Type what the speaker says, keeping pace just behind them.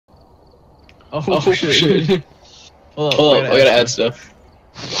Oh shit. Hold up, I gotta add stuff.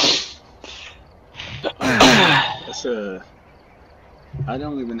 That's I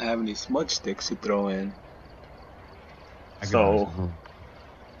don't even have any smudge sticks to throw in.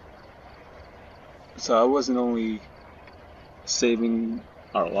 So I wasn't only saving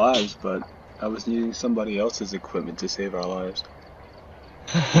our lives, but I was using somebody else's equipment to save our lives.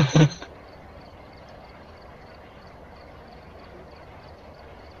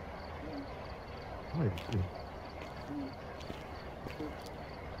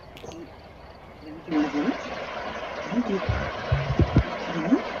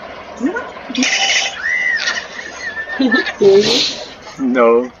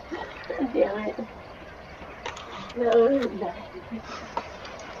 No. Damn it. No.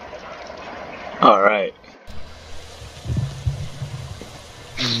 Alright.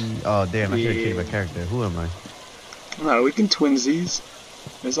 Oh damn, I should have changed my character. Who am I? No, we can twinsies.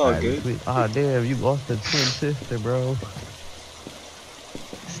 It's all good. Ah damn, you lost a twin sister, bro.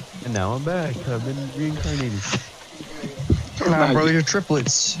 And now I'm back. I've been reincarnated. Nah, bro, you're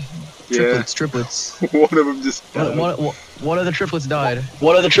triplets. Yeah. Triplets. One of them just died. One of the triplets died.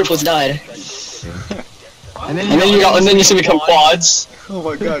 And then you become quads. Oh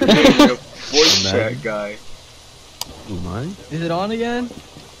my god, you're a voice chat guy. Who am I? Is it on again?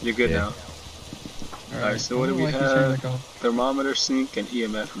 You're good now. Alright, so what do we have? Thermometer, sink, and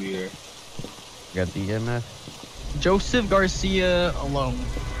EMF reader. Got the EMF. Joseph Garcia alone.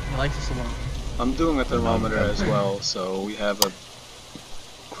 He likes us alone. I'm doing a thermometer as well, so we have a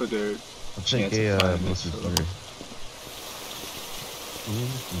quicker chance of finding this.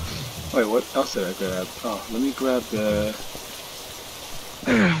 Wait, what else did I grab? Oh, let me grab the...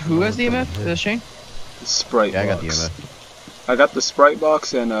 Who has the EMF? Shane? The Sprite box. I got the EMF. I got the Sprite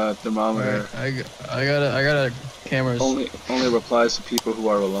box and a thermometer. Right, I got a cameras. Only replies to people who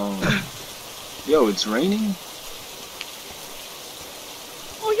are alone. Yo, it's raining?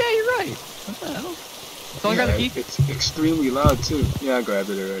 Oh yeah, you're right. What the hell? Someone grab the key? It's extremely loud too. Yeah, I grabbed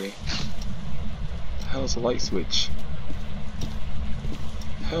it already. The hell's a light switch?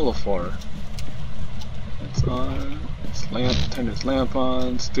 Hella far. It's on. This lamp. Turn this lamp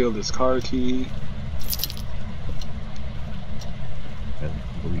on. Steal this car key.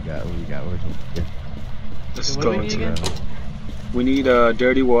 What we got? Where's it? Let's go into. We need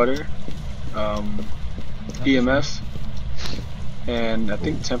dirty water, EMF, and I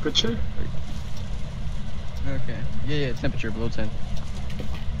think temperature. Okay. Yeah, temperature below 10.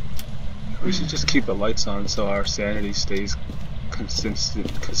 We should just keep the lights on so our sanity stays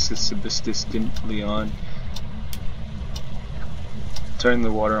consistently on. Turn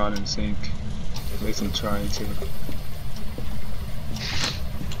the water on in sink. At least I'm trying to.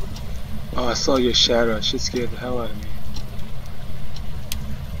 Oh, I saw your shadow. It shit scared the hell out of me.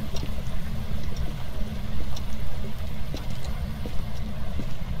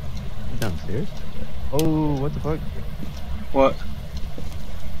 Downstairs? Oh, what the fuck? What?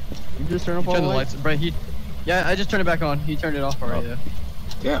 You just turn up all the lights? Bro, yeah, I just turned it back on. He turned it off already. Yeah.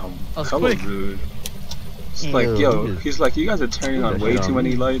 Damn, hella rude. It's like, yo, he's like, you guys are turning on way too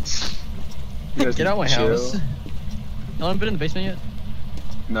many lights. You guys Get out my chill. house. Y'all haven't been in the basement yet?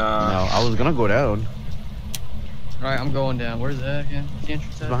 Nah. No, I was gonna go down. Alright, I'm going down. Where's that again? The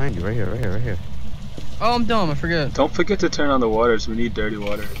entrance at? Behind you, right here. Oh, I'm dumb. I forget. Don't forget to turn on the waters. We need dirty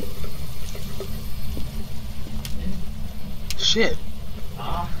water. Shit.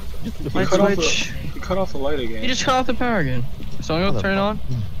 You cut off the light again. You just cut off the power again. So I'm gonna turn it on.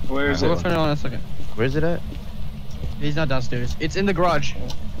 Where is it? I'll turn it on in a second. Where's it at? He's not downstairs. It's in the garage.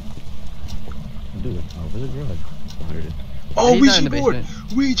 Dude, over the garage. There it is. Oh, He's Ouija board!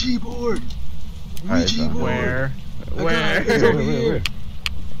 Ouija board! Ouija board! Where? It's over here.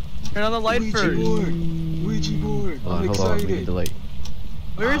 Turn on the light first. Ouija board. I'm excited.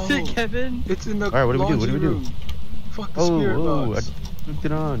 Where is it, Kevin? It's in the Alright, what do we do? room. Fuck the spirit box. I put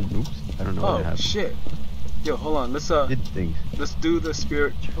it on. Oops. I don't know what happened. Oh shit. Yo, hold on. Let's Did things. let's do the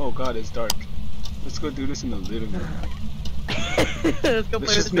spirit. Oh god, it's dark. Let's go do this in the living room. Let's go play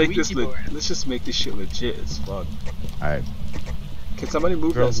Let's just make this shit legit as fuck. Alright. Can somebody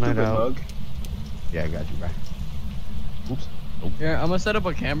move that stupid bug? Yeah, I got you, bro. Oops. Here, I'm gonna set up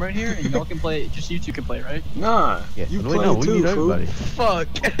a camera in here, and y'all can play. Just you two can play, right? Nah. Yeah. You No, play no, we too, need fool. everybody. Fuck.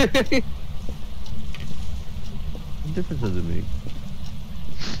 What difference does it make?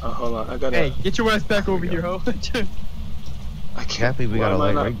 Oh, hold on. I gotta. Hey, get your ass back over here, ho. I can't. Happy we got a why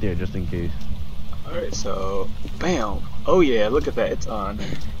light am I right there just in case. Alright, so bam. Oh yeah, look at that. It's on.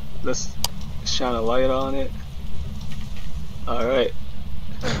 Let's shine a light on it. Alright.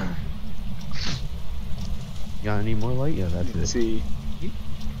 Got any more light? Yeah, that's Let's it. see.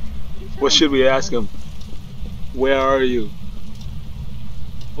 What should we ask him? Where are you?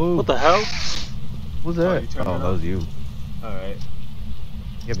 Whoa. What the hell? What's Oh, that? you turned Oh, it that off? was you. Alright.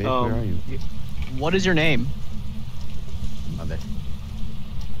 Yeah, babe, where are you? What is your name? Mother.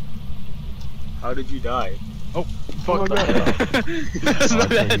 How did you die? Oh, Oh fuck my that. That's my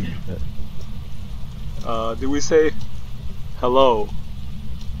bad. Did we say hello?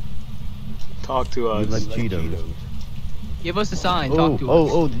 Talk to You us. like Cheetos. Give us a sign. Oh, Talk to us.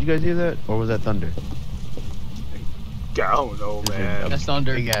 oh, did you guys hear that? Or was that thunder? I don't know, man. That's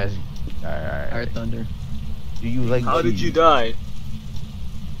thunder. Hey guys. Alright. Alright, thunder. Do you like How did cheese? you die?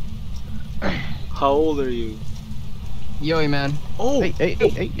 How old are you? Yo, man. Oh, Hey.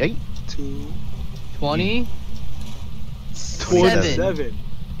 2, 20? 27.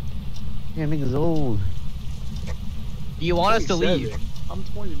 Yeah, nigga's old. Do you want us to leave? 27. I'm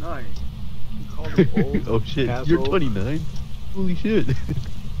 29. You call me old? Oh shit, Capo? you're 29? Holy shit.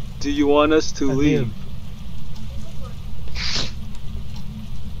 Do you want us to God leave? damn.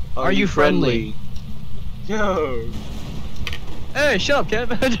 Are you friendly? Yo, Hey, shut up,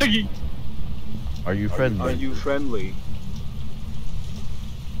 Kev. Are you friendly? are you friendly?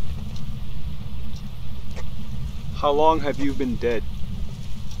 How long have you been dead?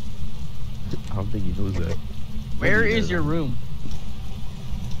 I don't think he knows that. Where Maybe he is does. your room?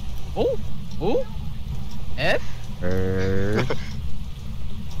 Oh? Oh? F? O?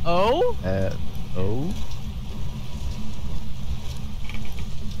 O?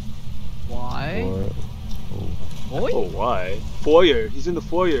 Y? Or O? Boy? Oh, why? Foyer. He's in the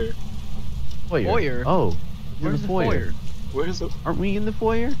foyer. Foyer? Oh, he's Where's in the the foyer. foyer? Where's the? Aren't we in the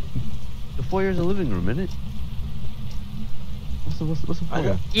foyer? The foyer's a living room, isn't it? What's the I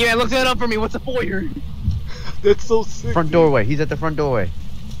foyer? Yeah, look that up for me. What's a foyer? That's so sick. Front doorway. He's at the front doorway.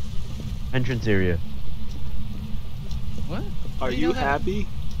 Entrance area. What? Are Do you know that? happy?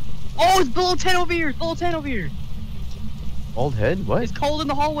 Oh, it's below 10 over here. It's below 10 over here. Bald head? What? It's cold in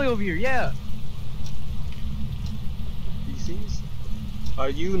the hallway over here. Yeah. Feces? Are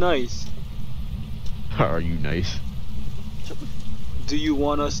you nice? Are you nice? Do you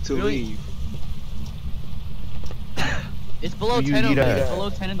want us to Really? leave? It's below Do you 10 over need here. a- It's below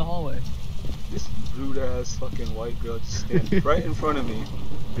 10 in the hallway. This rude ass fucking white girl just standing right in front of me.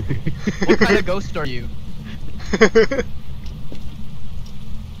 What kind of ghost are you?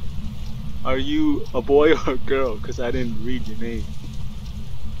 Are you a boy or a girl? Cause I didn't read your name.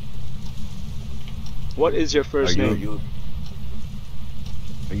 What is your first Are you- name?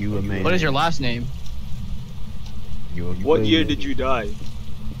 Are you a man? What is your last name? What year did you die?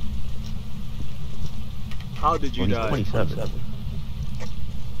 How did you Well, he's die? 27.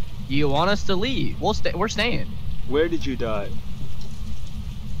 Do you want us to leave? We're staying. Where did you die?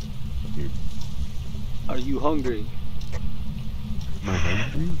 Here. Are you hungry? Am I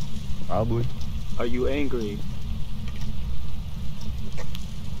hungry? Probably. Are you angry?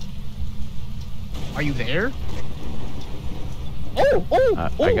 Are you there? Oh,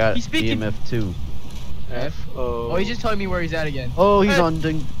 I got he's speaking. EMF 2. F-O... Oh, he's just telling me where he's at again. Oh, he's Hey. on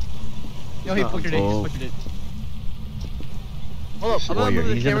ding. No, he flickered it. He Oh. just flickered it. Hold up, I'm gonna Foyer. move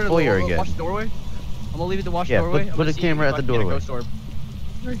the He's in the camera foyer to again. watch the doorway. I'm gonna leave it to watch Yeah, the doorway. put I'm gonna a see camera if at I the can get a doorway. ghost orb.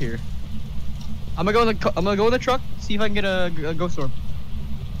 Right here. I'm gonna go in the truck. See if I can get a ghost orb.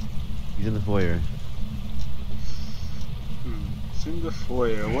 He's in the foyer. It's in the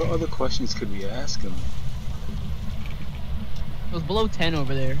foyer. What other questions could we ask him? It was below 10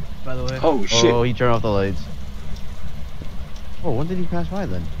 over there, by the way. Oh shit! Oh, he turned off the lights. Oh, when did he pass by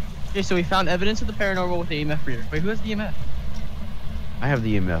then? Okay, so we found evidence of the paranormal with the EMF reader. Wait, who has the EMF? I have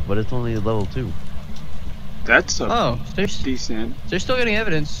the EMF, but it's only level 2. That's a Oh, so decent. they're still getting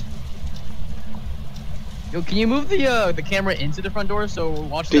evidence. Yo, can you move the camera into the front door so we're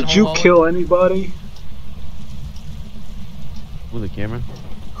watching that Did whole you hallway? kill anybody? Move the camera.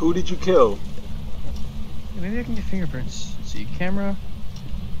 Who did you kill? Yeah, maybe I can get fingerprints. Let's see, camera.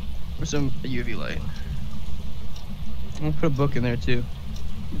 Or some UV light. I'm gonna put a book in there too.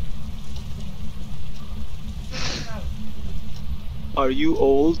 Are you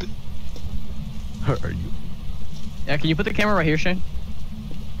old? Are you Yeah, can you put the camera right here, Shane?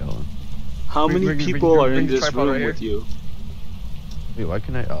 going? How Bring- many bring- people are bring in the this tripod room right with you? Wait, why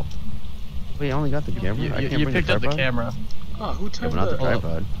can I? Oh. Wait, I only got the camera. I can't You bring picked the up the tripod? camera. Ah, who Yeah, turned but not the the? Hold up.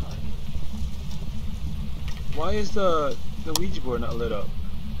 tripod. Why is the Ouija board not lit up?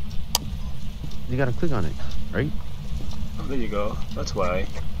 You gotta click on it, right? Oh, there you go. That's why.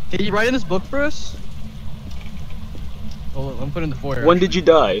 Can you write in this book for us? Hold on, I'm putting the foyer. When did you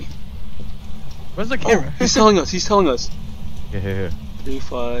die? Where's the Oh, camera? he's telling us. He's telling us. Here.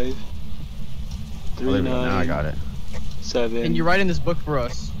 3-5. Oh, there we go. Now I 3-9. got it. 7. Can you write in this book for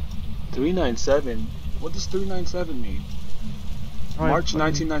us? 397? What does 397 mean? Alright, March buddy.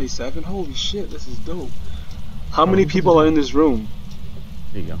 1997? Holy shit, this is dope. How Oh, many look at people this are in this room?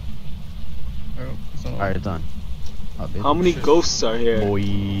 There you go. Oh, it's not on. Alright, it's on. Oh, bitch. How many Shit. ghosts are here?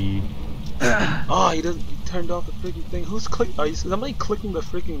 Boy. Oh, he turned off the freaking thing. Who's clicking? Is somebody clicking the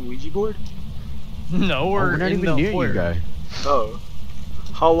freaking Ouija board? No, Oh, we're, we're not in even the near foyer. you, guy. Oh.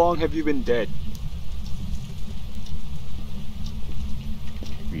 How long have you been dead?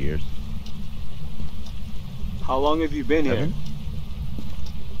 3 years. How long have you been 7? here?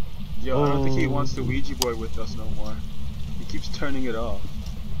 Yo, I don't think he Oh. wants the Ouija board with us no more. He keeps turning it off.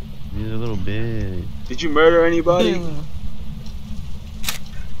 He's a little bit. Did you murder anybody? Look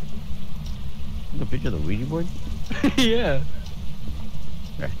a picture of the Ouija board? Yeah.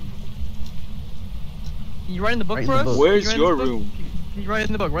 Okay. Can you write in the book Write in for the us? book. Where's Can you write in your the book? room? Can you write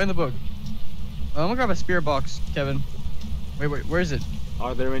in the book? Write in the book. I'm gonna grab a spirit box, Kevin. Wait, where is it?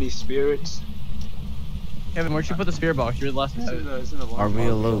 Are there any spirits? Kevin, where'd you put the spirit box? You're the last It's one. in the Are we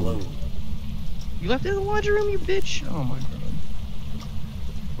alone? You left it in the laundry room, you bitch! Oh my god.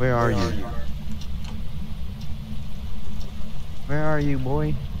 Where are you? Where are you,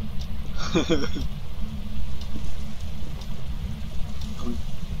 boy?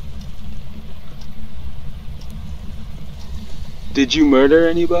 Did you murder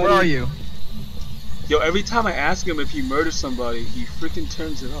anybody? Where are you? Yo, every time I ask him if he murdered somebody, he freaking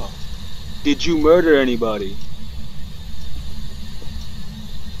turns it off. Did you murder anybody?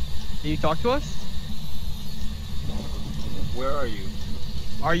 Can you talk to us? Where are you?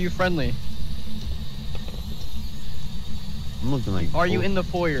 Are you friendly? I'm looking like. Are you in the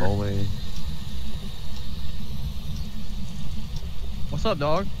foyer? Always. What's up,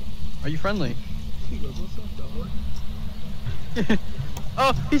 dog? Are you friendly? He goes, what's up, dog?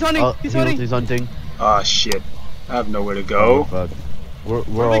 Oh, he's hunting! Oh, he's hunting! He's hunting. Ah, shit. I have nowhere to Oh, go. fuck. We're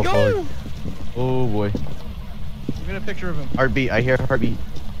Where'd all we go? fucked. Oh boy. We'll get a picture of him. Heartbeat. I hear heartbeat.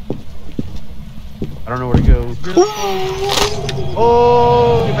 I don't know where to go.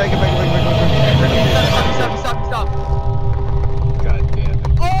 Oh! Get back, get back, get back, get back, get back. Stop! God damn it.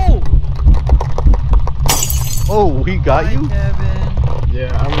 Oh! Oh, he got Hi, you? Kevin.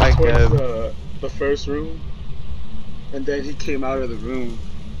 Yeah, I Hi, went towards Kev. the first room, and then he came out of the room.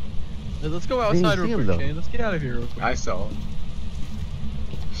 Let's go didn't outside see real him, quick, though. Shane. Let's get out of here real quick. I saw him.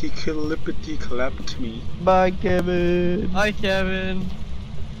 He clippity clapped me. Bye, Kevin. Hi, Kevin.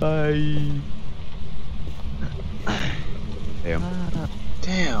 Bye. Damn.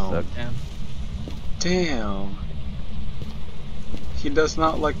 Damn. Suck. Damn. Damn. He does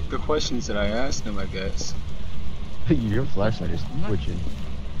not like the questions that I asked him, I guess. Your flashlight is twitching.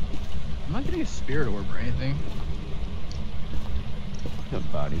 I'm not getting a spirit orb or anything.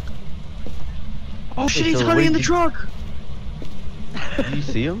 Good body. Oh shit, Hey, he's so hunting in the where'd truck! Did you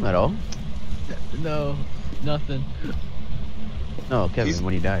see him at all? No, nothing. No, Kevin, He's-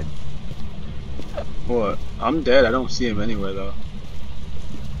 when he died. What? I'm dead. I don't see him anywhere though.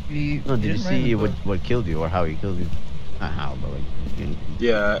 No, did you didn't write in see the book. what killed you or how he killed you? Not how, but like.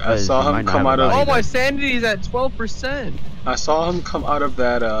 Yeah, I Because saw he him might not come have out a of. body. Oh, my sanity's at 12%. I saw him come out of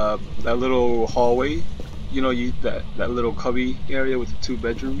that that little hallway. You know, that little cubby area with the 2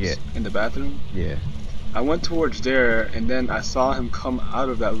 bedrooms Yeah. in the bathroom. Yeah. I went towards there, and then I saw him come out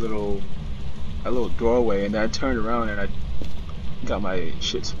of that little doorway, and then I turned around and I got my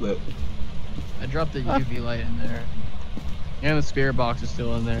shit split. I dropped the UV light in there. And the spirit box is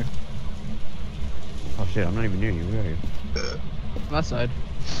still in there. Oh shit, I'm not even near you. Where are you? On that side.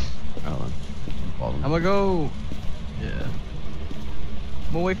 Hold on. I'm following. I'm gonna go. Yeah.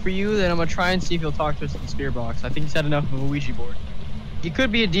 I'm gonna wait for you, then I'm gonna try and see if he'll talk to us in the spirit box. I think he's had enough of a Ouija board. He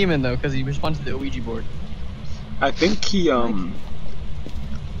could be a demon though, because he responded to the Ouija board. I think he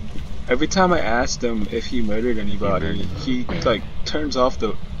every time I asked him if he murdered anybody, he like turns off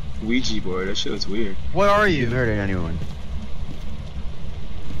the Ouija board. That shit was weird. What are You you? murdered anyone?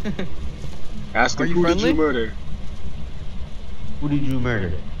 Ask Are him, you who friendly? did you murder? Who did you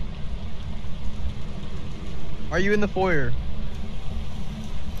murder? Are you in the foyer?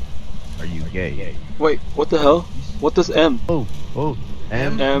 Are you gay? Wait, what the hell? What does M? Oh,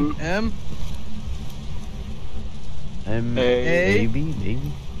 M M M? M A- maybe maybe.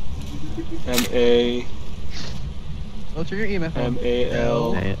 M A Oh, turn your EMF on. M A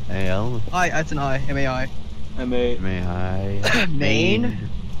L A L I, that's an I. M-A-I. M A. May I Main?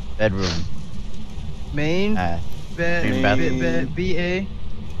 bedroom. Main? Main bathroom. B-A?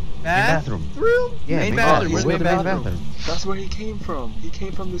 bathroom. Room? Yeah, main main bathroom. bathroom. Where's the main Main bathroom? bathroom. That's where he came from. He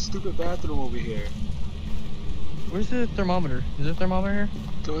came from this stupid bathroom over here. Where's the thermometer? Is there a thermometer here?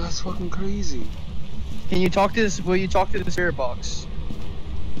 Dude, that's fucking crazy. Can you talk to this? Will you talk to the spirit box?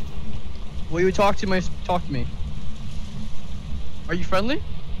 Will you talk to me? Are you friendly?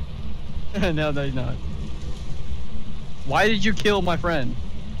 No, he's not. Why did you kill my friend?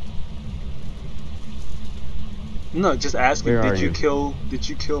 No, just asking. Where Did are you you? kill? Did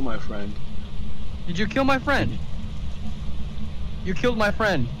you kill my friend? Did you kill my friend? You killed my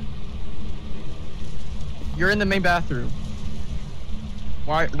friend. You're in the main bathroom.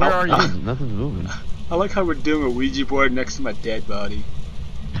 Why? Where are you? Nothing's moving. I like how we're doing a Ouija board next to my dead body.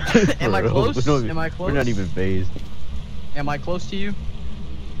 Am I For real. close? Am I close? We're not even phased. Am I close to you?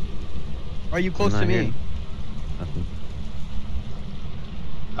 Are you close I'm to not me? here. Nothing.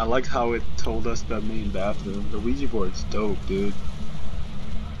 I like how it told us the main bathroom. The Ouija board's dope, dude.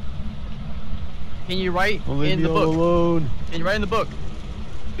 Can you write Don't leave in me the all book? alone. Can you write in the book?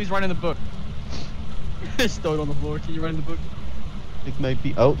 Please write in the book. Stowed on the floor. Can you write in the book? It might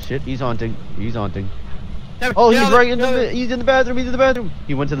be. Oh shit! He's haunting. He's haunting. No, Oh, get he's out of right the- in get out the. of He's in the bathroom. He's in the bathroom.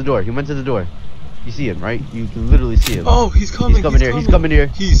 He went to the door. He went to the door. You see him, right? You can literally see him. Oh, he's coming. He's coming here. He's coming here.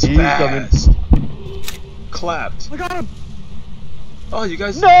 He's coming. fast. Clapped. I got him. Oh, you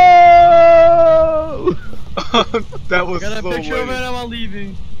guys. No! That was I got a so picture of lame. him and I'm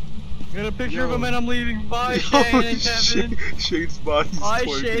leaving. I got a picture of Yo. him and I'm leaving. Bye, Yo, Shane and Kevin. Shane's body's Bye,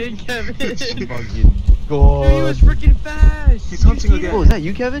 torn. Shane and Kevin. Fucking Dude, God. he was freaking fast. He's You hunting see again. that? Oh, is that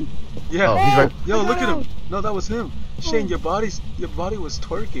you, Kevin? Yeah. Oh, he's right. Yo, I look got at him. out. No, that was him. Shane, your body was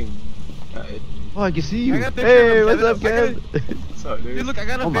twerking. Oh, I can see you. I got a picture Hey, of him, what's up, Kevin. Kev? What's up, dude? Dude, look, I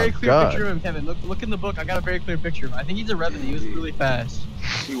got a Oh my very clear God. picture of him, Kevin. Look in the book. I got a very clear picture of him. I think he's a revenant. He was really fast.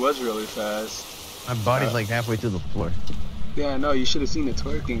 He was really fast. My body's like halfway to the floor. Yeah, no, you should have seen the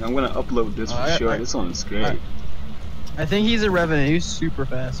twerking. I'm gonna upload this for sure. This one's great. I think he's a revenant. He's super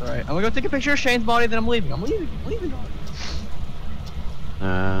fast. All right, I'm gonna go take a picture of Shane's body. Then I'm leaving. I'm leaving.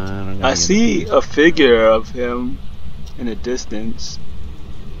 I see a figure of him in the distance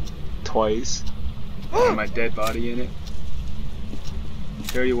twice. And my dead body in it.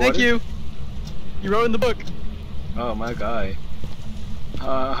 Dirty water? Thank you. You wrote in the book. Oh, my guy.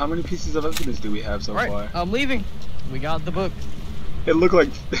 How many pieces of evidence do we have so All right, far? I'm leaving. We got the book. It looked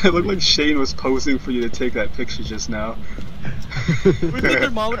like Shane was posing for you to take that picture just now. Where's the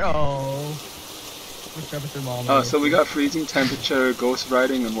thermometer? Oh. Let's grab a thermometer. Oh, so we got freezing temperature, ghost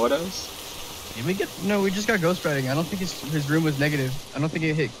riding, and what else? Did we get? No, we just got ghost riding. I don't think his room was negative. I don't think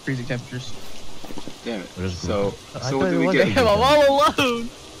it hit freezing temperatures. Damn it. What is So I what thought did it we was get? Damn, I'm all alone.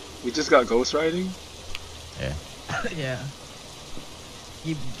 We just got ghost riding? Yeah. Yeah.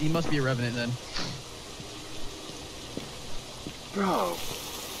 He must be a revenant then. Bro.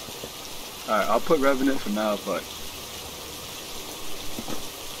 Alright, I'll put Revenant for now, but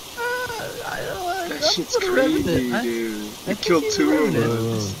that shit's crazy, dude. He killed two of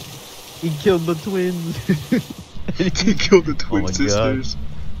them. He killed the twins. He killed the twin Oh my sisters.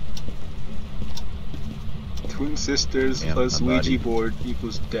 Twin sisters Damn, plus my Ouija body. board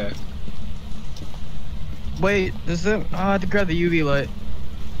equals death. Wait, does it? I have to grab the UV light.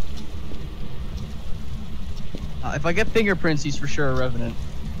 If I get fingerprints, he's for sure a revenant.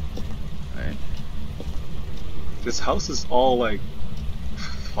 Alright. This house is all like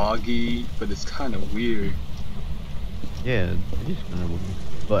foggy, but it's kind of weird. Yeah, it is kind of weird.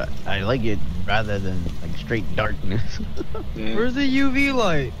 But I like it rather than like straight darkness. Yeah. Where's the UV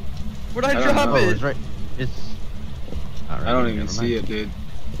light? Where'd I I don't drop know. Oh, it? it's right. It's. Not right I don't here, even never see mind. it, dude.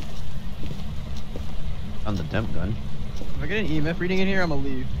 On the temp gun. If I get an EMF reading in here, I'm gonna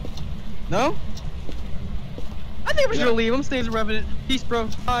leave. No? I think I'm just Yeah. gonna leave. I'm staying as a revenant. Peace, bro.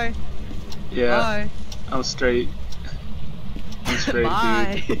 Bye. Yeah, Bye. I'm straight. I'm straight,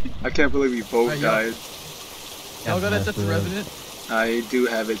 Bye. dude. I can't believe we both Alright, yo. died. Y'all got it set to revenant? I do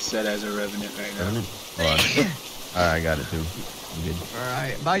have it set as a Revenant right now. Revenant? Hold on. Alright, I got it too. I'm good.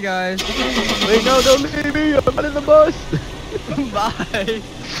 Alright, bye guys. Wait, no, don't leave me! I'm not in the bus! Bye.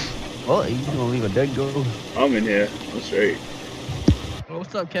 Well, you gonna leave a dead ghost? I'm in here. I'm straight. Oh,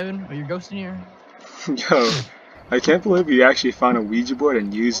 what's up, Kevin? Are you ghosting here? Yo, I can't believe you actually found a Ouija board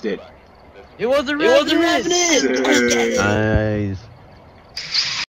and used it. It was a revenant! Sick. Nice.